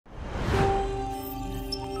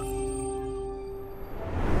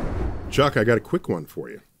Chuck, I got a quick one for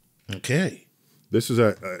you. Okay. This is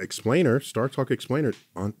a explainer, StarTalk explainer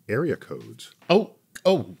on area codes. Oh,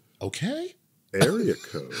 okay. Area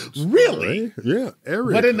codes. Really? Right? Yeah,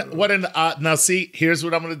 area codes. Now see, here's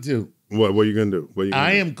what I'm going to do. What are you going to do?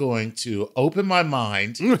 I am going to open my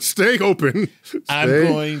mind. Stay open. I'm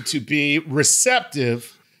going to be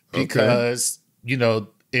receptive because, you know,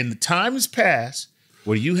 in the times past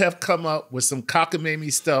where you have come up with some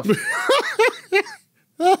cockamamie stuff,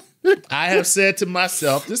 I have said to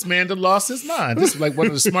myself, this man done lost his mind. This is like one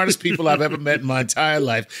of the smartest people I've ever met in my entire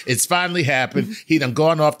life. It's finally happened. He done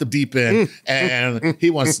gone off the deep end and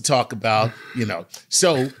he wants to talk about, you know.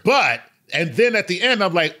 And then at the end,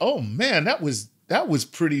 I'm like, oh man, that was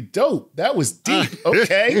pretty dope. That was deep.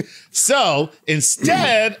 Okay. So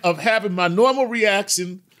instead of having my normal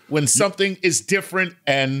reaction when something is different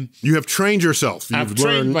and you have trained yourself. I've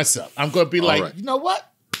trained myself. I'm going to be like, you know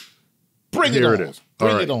what? Bring it on. Here it is.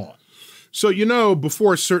 Bring it on. So, you know,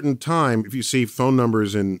 before a certain time, if you see phone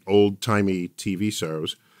numbers in old-timey TV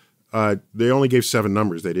shows, they only gave 7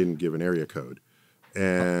 numbers. They didn't give an area code.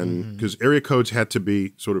 And because area codes had to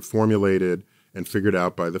be sort of formulated and figured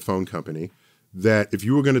out by the phone company, that if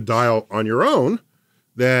you were going to dial on your own,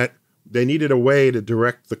 that they needed a way to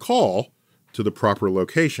direct the call to the proper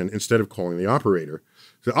location instead of calling the operator.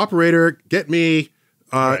 The operator, get me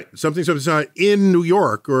something in New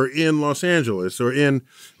York or in Los Angeles or in,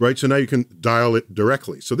 right? So now you can dial it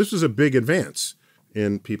directly. So this is a big advance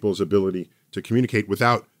in people's ability to communicate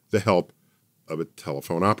without the help of a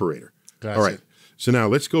telephone operator. Gotcha. All right. So now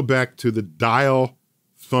let's go back to the dial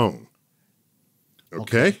phone.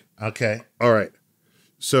 Okay? Okay. All right.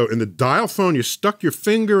 So in the dial phone, you stuck your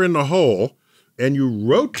finger in the hole and you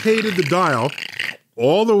rotated the dial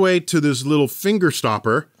all the way to this little finger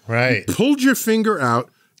stopper. Right. You pulled your finger out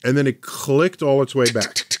and then it clicked all its way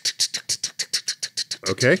back.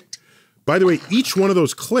 Okay? By the way, each one of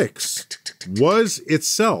those clicks was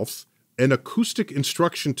itself an acoustic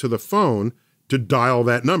instruction to the phone to dial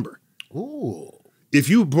that number. Ooh. If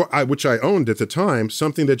you, which I owned at the time,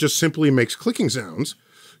 something that just simply makes clicking sounds,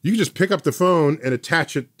 you can just pick up the phone and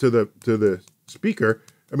attach it to the speaker.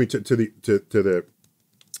 I mean, to the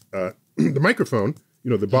microphone. You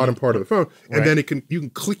know, the bottom part of the phone, and then you can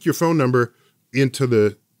click your phone number into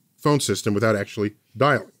the phone system without actually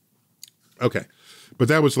dialing. Okay, but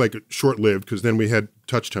that was like short-lived because then we had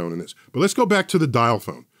Touchtone in this. But let's go back to the dial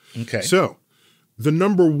phone. Okay. So the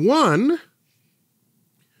number 1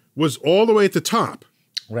 was all the way at the top.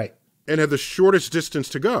 Right. And had the shortest distance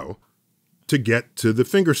to go to get to the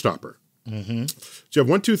finger stopper. Mm-hmm. So you have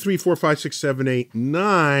 1, 2, 3, 4, 5, 6, 7, 8,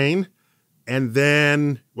 9. And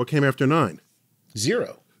then what came after 9?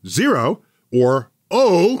 0. 0 or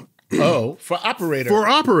O. O for operator. For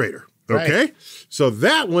operator. Okay. Right. So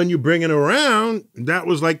that one you bring it around, that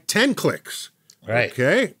was like 10 clicks. Right.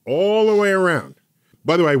 Okay. All the way around.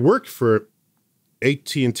 By the way, I worked for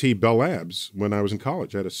AT&T Bell Labs when I was in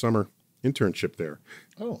college. I had a summer internship there.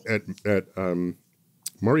 Oh. At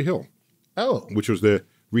Murray Hill. Oh. Which was the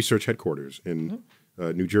research headquarters in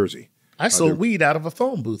New Jersey. I sold weed out of a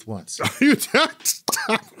phone booth once.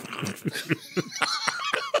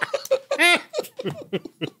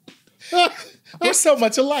 We're so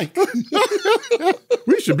much alike.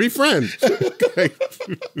 We should be friends. Okay.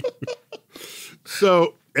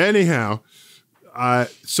 So anyhow,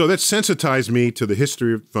 so that sensitized me to the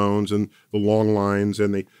history of phones and the long lines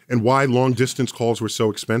and why long distance calls were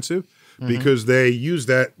so expensive, because they used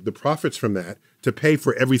the profits from that to pay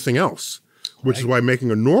for everything else, which is why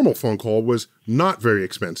making a normal phone call was not very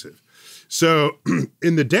expensive. So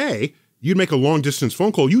in the day, you'd make a long distance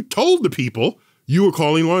phone call. You told the people you were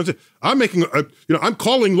calling long distance. I'm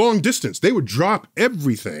calling long distance. They would drop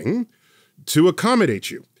everything to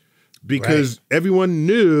accommodate you because everyone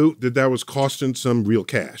knew that was costing some real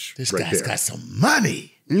cash. This guy's got some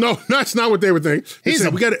money. No, that's not what they were thinking. They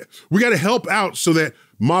said, we got to help out so that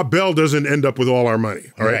Ma Bell doesn't end up with all our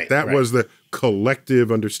money. All right. That was the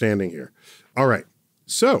collective understanding here. All right.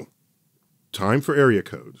 So time for area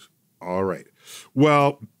codes. All right.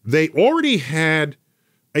 Well, they already had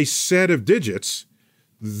a set of digits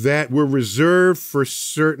that were reserved for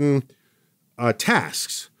certain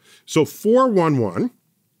tasks. So 411,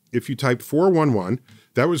 if you typed 411,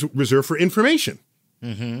 that was reserved for information.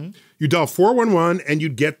 Mm-hmm. You dial 411 and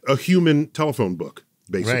you'd get a human telephone book,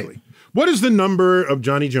 basically. Right. What is the number of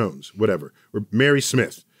Johnny Jones, whatever, or Mary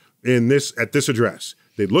Smith at this address?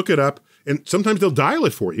 They'd look it up, and sometimes they'll dial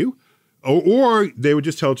it for you, or they would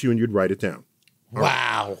just tell it to you and you'd write it down.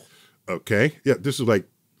 Wow. Right. Okay. Yeah, this is like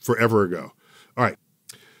forever ago. All right.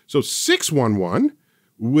 So 611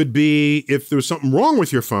 would be if there was something wrong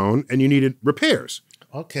with your phone and you needed repairs.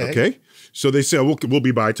 Okay. Okay. So they said, we'll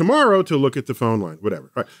be by tomorrow to look at the phone line,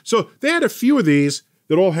 whatever. All right. So they had a few of these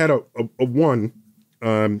that all had a 1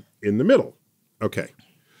 in the middle. Okay.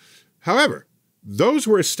 However, those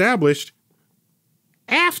were established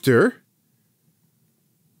after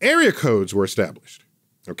area codes were established.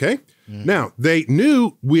 Okay. Now, they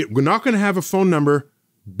knew we're not going to have a phone number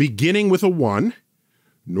beginning with a 1,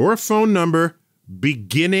 nor a phone number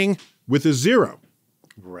beginning with a 0.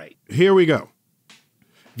 Right. Here we go.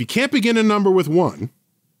 If you can't begin a number with 1,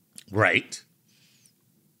 right,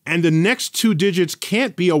 and the next 2 digits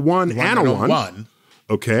can't be a 1 and a 1,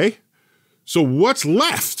 okay, so what's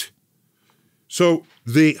left? So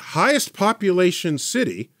the highest population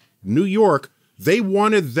city, New York, they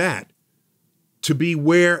wanted that to be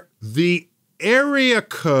where the area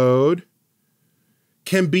code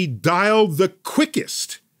can be dialed the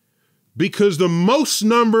quickest, because the most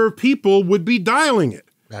number of people would be dialing it.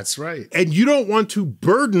 That's right. And you don't want to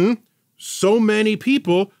burden so many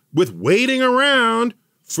people with waiting around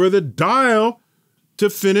for the dial to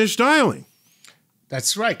finish dialing.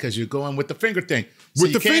 That's right, because you're going with the finger thing. So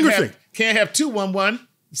with the finger thing. Can't have 211,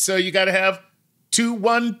 so you got to have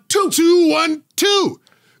 212. 212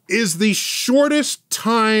 is the shortest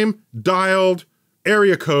time dialed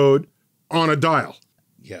area code on a dial.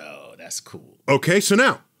 Yo, that's cool. Okay, so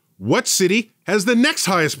now, what city has the next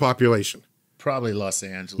highest population? Probably Los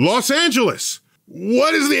Angeles. Los Angeles.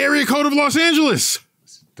 What is the area code of Los Angeles?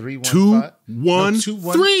 315?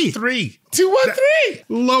 213. 213.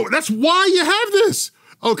 Low. That's why you have this.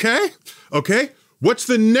 Okay. Okay. What's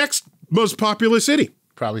the next most populous city?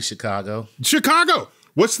 Probably Chicago. Chicago.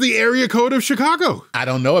 What's the area code of Chicago? I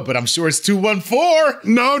don't know it, but I'm sure it's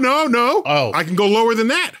 214. No. Oh. I can go lower than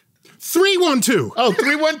that. 312. Oh,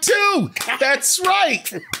 312. That's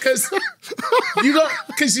right. Because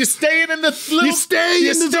you're staying in the little. You're staying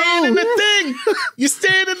in the thing. You're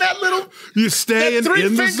staying in that little. You're staying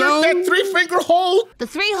in the zone. That 3-finger hole. The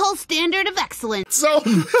 3-hole standard of excellence.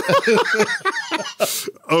 Zone.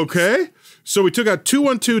 Okay. So we took out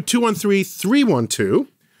 212, 213, 312.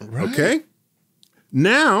 Right. Okay.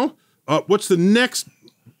 Now, what's the next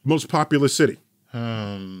most populous city?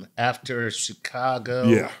 After Chicago.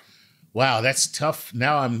 Yeah. Wow, that's tough.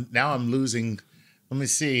 Now I'm losing. Let me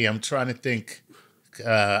see. I'm trying to think.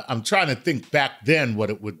 Back then what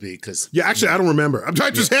it would be, because actually I don't remember. I'm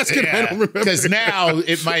just asking. I don't remember, because now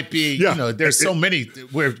it might be. There's so many.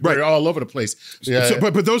 We're all over the place. So,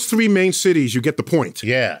 but those 3 main cities, you get the point.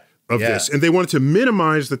 Of this, and they wanted to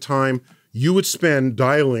minimize the time you would spend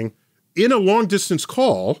dialing in a long distance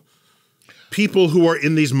call people who are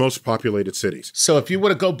in these most populated cities. So if you were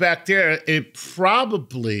to go back there, it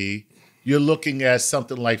probably you're looking at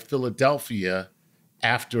something like Philadelphia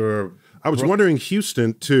after. I was wondering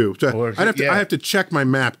Houston too. I have to check my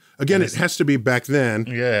map again. It has to be back then.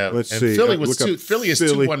 Yeah, let's see. Philly is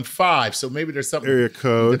 215, so maybe there's something area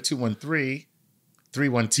code 213,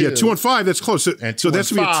 312. Yeah, 215. That's close. So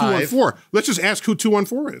that's gonna be a 214. Let's just ask who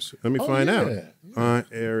 214 is. Let me find out.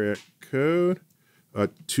 Area code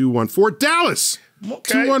 214. Dallas.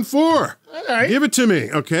 Okay. 214. All right. Give it to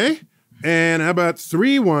me. Okay. And how about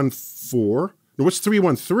 314? What's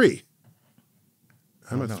 313?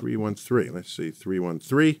 How about 313? Let's see.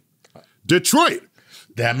 313. Detroit.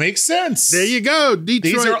 That makes sense. There you go. Detroit.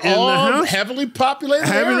 These are all heavily populated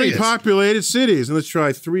areas. Populated cities. And let's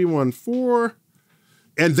try 314.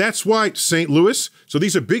 And that's why St. Louis. So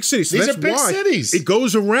these are big cities. So these are big cities. It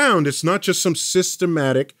goes around. It's not just some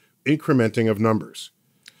systematic incrementing of numbers.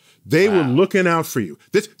 They were looking out for you.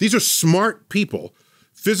 These are smart people,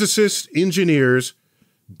 physicists, engineers,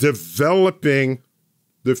 developing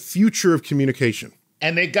the future of communication.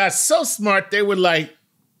 And they got so smart, they were like,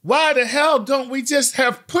 why the hell don't we just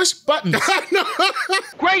have push buttons?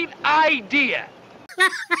 Great idea.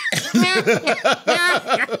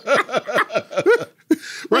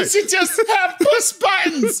 We should just have push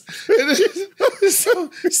buttons.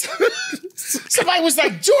 Somebody was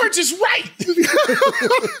like, George is right.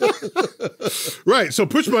 Right. So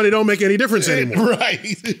push button don't make any difference anymore.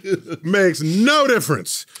 Right. Makes no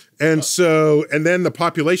difference. And then the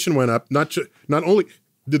population went up. Not only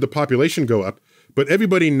did the population go up, but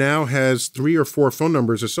everybody now has 3 or 4 phone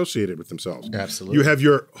numbers associated with themselves. Absolutely. You have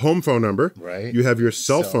your home phone number. Right. You have your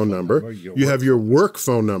cell phone number. You have your work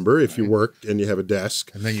phone number if you work and you have a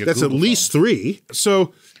desk. And then that's Google at least phone. 3.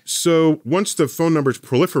 So once the phone numbers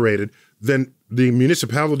proliferated, then the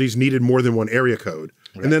municipalities needed more than one area code.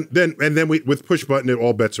 Right. And then with push button,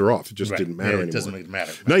 all bets are off. It just didn't matter anymore. It doesn't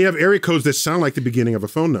matter. Now you have area codes that sound like the beginning of a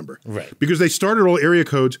phone number. Right. Because they started all area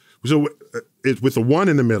codes with a 1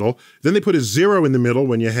 in the middle. Then they put a 0 in the middle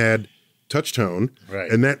when you had touchtone, right.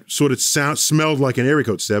 and that sort of smelled like an area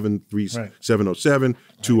code 73707,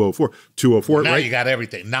 204, 204. Now right? you got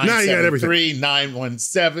everything. 973,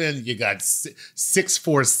 917. You got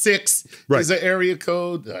 646. Right. Is an area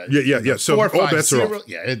code. Yeah. So all bets are off.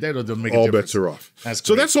 Yeah, that'll make a all difference. bets are off. That's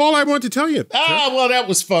so that's all I want to tell you. Well, that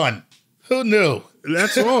was fun. Who knew?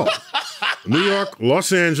 That's all. New York,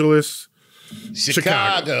 Los Angeles,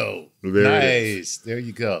 Chicago. Nice. There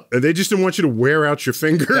you go. And they just didn't want you to wear out your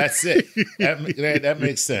finger. That's it. That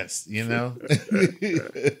makes sense, you know?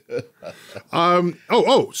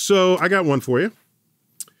 So I got one for you.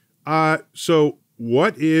 So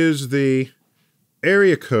what is the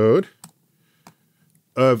area code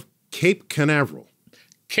of Cape Canaveral?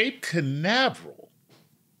 Cape Canaveral?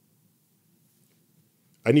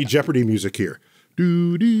 I need Jeopardy music here.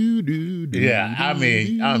 Do, do, do, do, yeah, I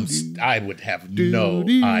mean, I would have no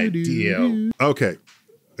idea. Okay.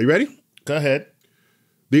 Are you ready? Go ahead.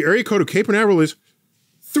 The area code of Cape Canaveral is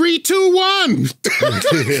 321.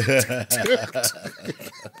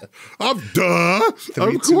 Duh.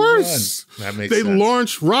 3, of course. That makes sense. They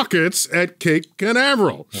launched rockets at Cape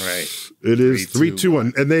Canaveral. Right. It is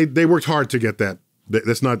 321. And they worked hard to get that.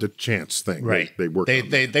 That's not the chance thing. Right. They worked.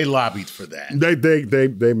 They lobbied for that.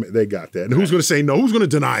 They got that. And who's going to say no? Who's going to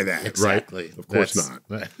deny that? Exactly. Right. Of course not.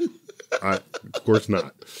 Of course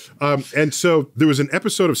not. And so there was an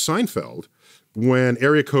episode of Seinfeld when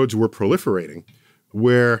area codes were proliferating,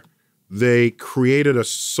 where they created a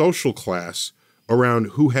social class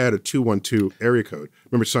around who had a 212 area code.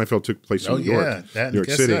 Remember, Seinfeld took place in New York, New York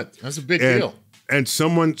City. That's a big deal. And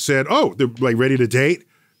someone said, "Oh, they're like ready to date."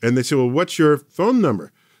 And they said, "Well, what's your phone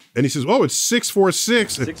number?" And he says, "Oh, it's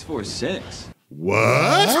 646." 646.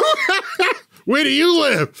 What? Where do you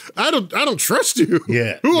live? I don't trust you.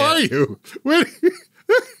 Yeah. Who are you?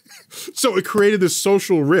 So it created this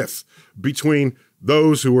social rift between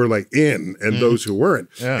those who were like in and those who weren't.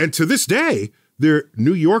 Yeah. And to this day, they're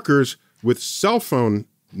New Yorkers with cell phone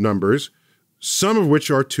numbers, some of which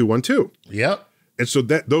are 212. Yep. And so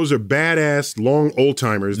those are badass, long old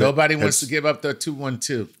timers. Nobody wants to give up their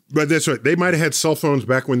 212. But that's right. They might have had cell phones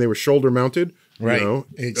back when they were shoulder mounted. Right. You know?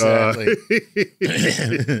 Exactly.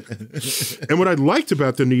 And what I liked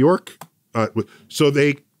about the New York, so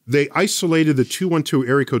they isolated the 212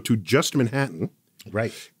 area code to just Manhattan.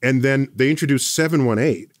 Right. And then they introduced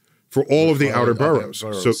 718 for all of the outer boroughs.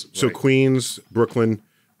 So Queens, Brooklyn,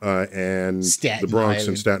 and the Bronx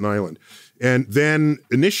and Staten Island. And then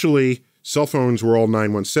initially, cell phones were all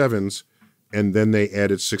 917s, and then they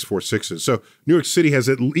added 646s. So New York City has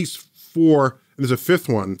at least 4, and there's a fifth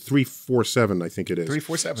one, 347, I think it is.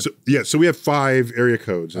 347. So we have 5 area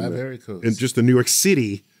codes. Area codes. In just the New York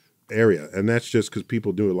City area, and that's just because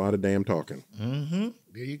people do a lot of damn talking. Mm-hmm.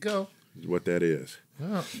 There you go. Is what that is.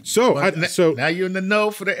 Oh. So now you're in the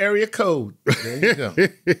know for the area code. There you go.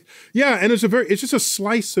 Yeah, and it's just a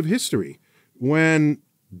slice of history when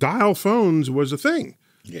dial phones was a thing.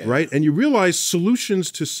 Yeah. Right? And you realize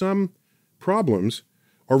solutions to some problems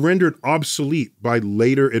are rendered obsolete by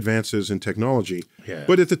later advances in technology. Yeah.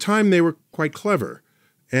 But at the time, they were quite clever.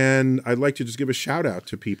 And I'd like to just give a shout out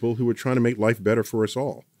to people who were trying to make life better for us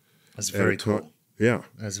all. That's very cool. Yeah.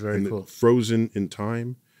 That's very cool. Frozen in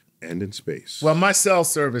time and in space. Well, my cell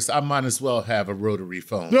service, I might as well have a rotary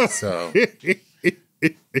phone. So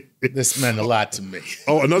this meant a lot to me.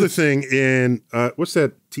 Oh, another thing in what's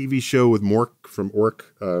that TV show with Mork from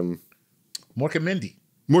Ork? Mork and Mindy.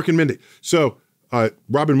 Mork and Mindy. So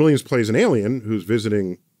Robin Williams plays an alien who's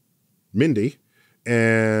visiting Mindy,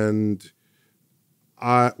 and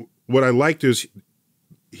what I liked is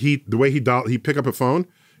the way he'd pick up a phone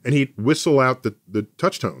and he'd whistle out the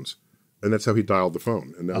touchtones, and that's how he dialed the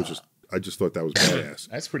phone. And that was I just thought that was badass.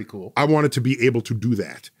 That's pretty cool. I wanted to be able to do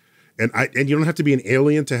that. And you don't have to be an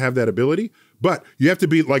alien to have that ability, but you have to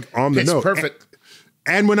be like on the note. Perfect.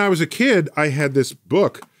 And when I was a kid, I had this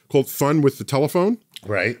book called Fun with the Telephone.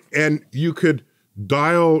 Right. And you could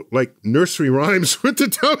dial like nursery rhymes with the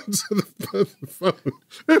tones of the phone.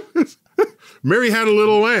 Mary had a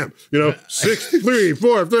little lamb, 6, 3,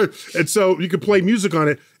 4, 3. And so you could play music on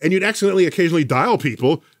it, and you'd accidentally occasionally dial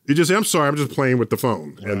people. You just say, "I'm sorry, I'm just playing with the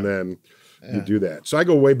phone." Right. And then you do that. So I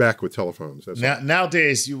go way back with telephones.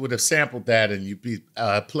 Nowadays, you would have sampled that and you'd be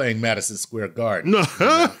playing Madison Square Garden. No.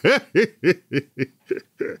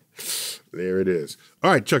 There it is.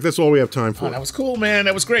 All right, Chuck, that's all we have time for. Oh, that was cool, man.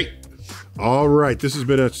 That was great. All right, this has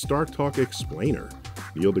been a StarTalk Explainer.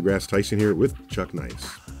 Neil deGrasse Tyson here with Chuck Nice.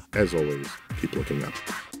 As always, keep looking up.